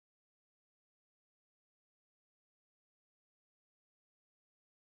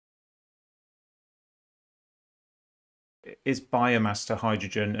is biomass to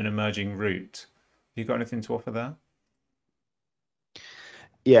hydrogen an emerging route? Have you got anything to offer there?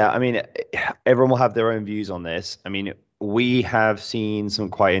 Yeah, I mean, everyone will have their own views on this. I mean, we have seen some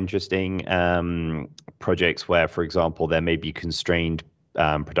quite interesting projects where, for example, there may be constrained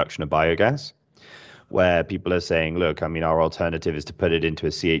production of biogas, where people are saying, look, I mean, our alternative is to put it into a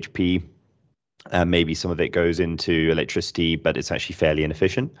CHP. Maybe some of it goes into electricity, but it's actually fairly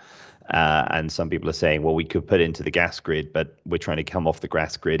inefficient. And some people are saying, well, we could put it into the gas grid, but we're trying to come off the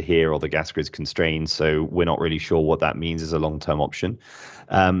gas grid here, or the gas grid's constrained. So we're not really sure what that means as a long-term option.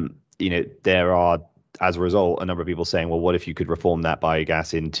 There are, as a result, a number of people saying, well, what if you could reform that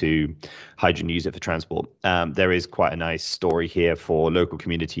biogas into hydrogen, use it for transport? There is quite a nice story here for local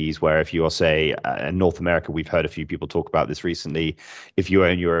communities where if you are, say, in North America, we've heard a few people talk about this recently. If you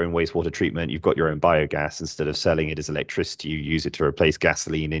own your own wastewater treatment, you've got your own biogas. Instead of selling it as electricity, you use it to replace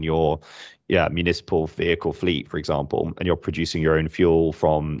gasoline in your municipal vehicle fleet, for example, and you're producing your own fuel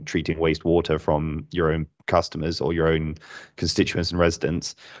from treating wastewater from your own customers or your own constituents and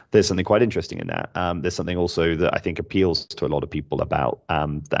residents. There's something quite interesting in that. There's something also that I think appeals to a lot of people about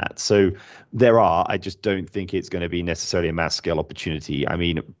that. So I just don't think it's going to be necessarily a mass scale opportunity. I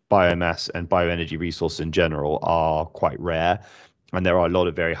mean, biomass and bioenergy resources in general are quite rare. And there are a lot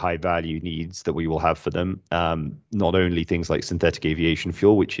of very high value needs that we will have for them. Not only things like synthetic aviation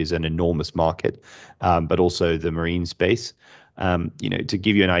fuel, which is an enormous market, but also the marine space. To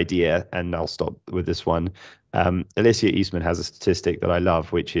give you an idea, and I'll stop with this one. Alicia Eastman has a statistic that I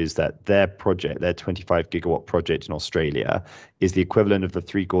love, which is that their project, their 25 gigawatt project in Australia, is the equivalent of the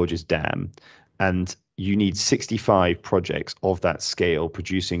Three Gorges Dam. And you need 65 projects of that scale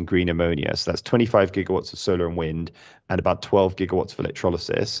producing green ammonia. So that's 25 gigawatts of solar and wind and about 12 gigawatts of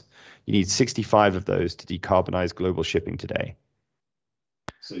electrolysis. You need 65 of those to decarbonize global shipping today.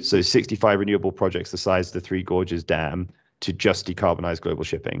 So 65 renewable projects the size of the Three Gorges Dam to just decarbonize global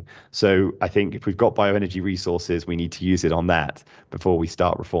shipping. So I think if we've got bioenergy resources, we need to use it on that before we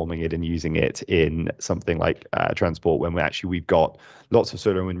start reforming it and using it in something like transport, when we've got lots of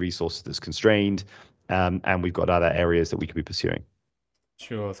solar and wind resources that's constrained, and we've got other areas that we could be pursuing.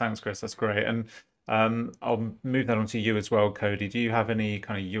 Sure. Thanks, Chris. That's great. And I'll move that on to you as well, Cody. Do you have any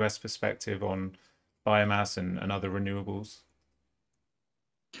kind of US perspective on biomass and other renewables?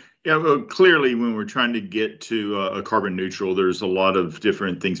 Yeah, well, clearly, when we're trying to get to a carbon neutral, there's a lot of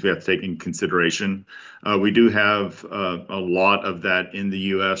different things we have to take in consideration. We do have a lot of that in the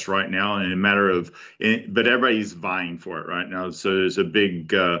U.S. right now, and a matter of, but everybody's vying for it right now. So there's a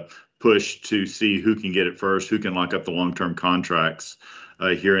big push to see who can get it first, who can lock up the long-term contracts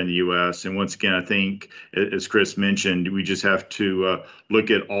here in the U.S. And once again, I think, as Chris mentioned, we just have to look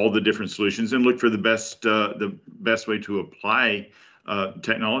at all the different solutions and look for the best way to apply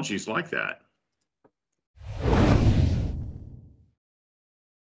technologies like that.